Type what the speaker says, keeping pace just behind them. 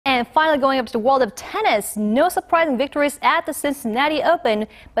And finally, going up to the world of tennis, no surprising victories at the Cincinnati Open,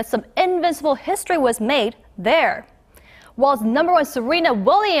 but some invincible history was made there. World's #1 Serena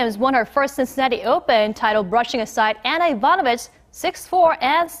Williams won her first Cincinnati Open title, brushing aside Ana Ivanovic 6-4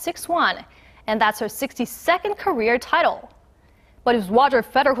 and 6-1, and that's her 62nd career title. But it was Roger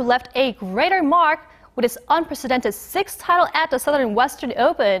Federer who left a greater mark with his unprecedented 6th title at the Southern Western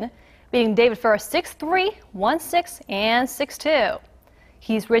Open, beating David Ferrer 6-3, 1-6, and 6-2.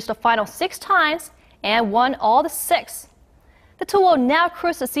 He's reached the final 6 times and won all the 6. The two will now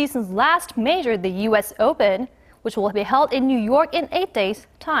cruise the season's last major, the U.S. Open, which will be held in New York in 8 days'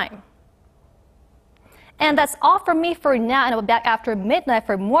 time. And that's all from me for now, and I'll be back after midnight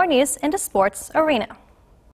for more news in the sports arena.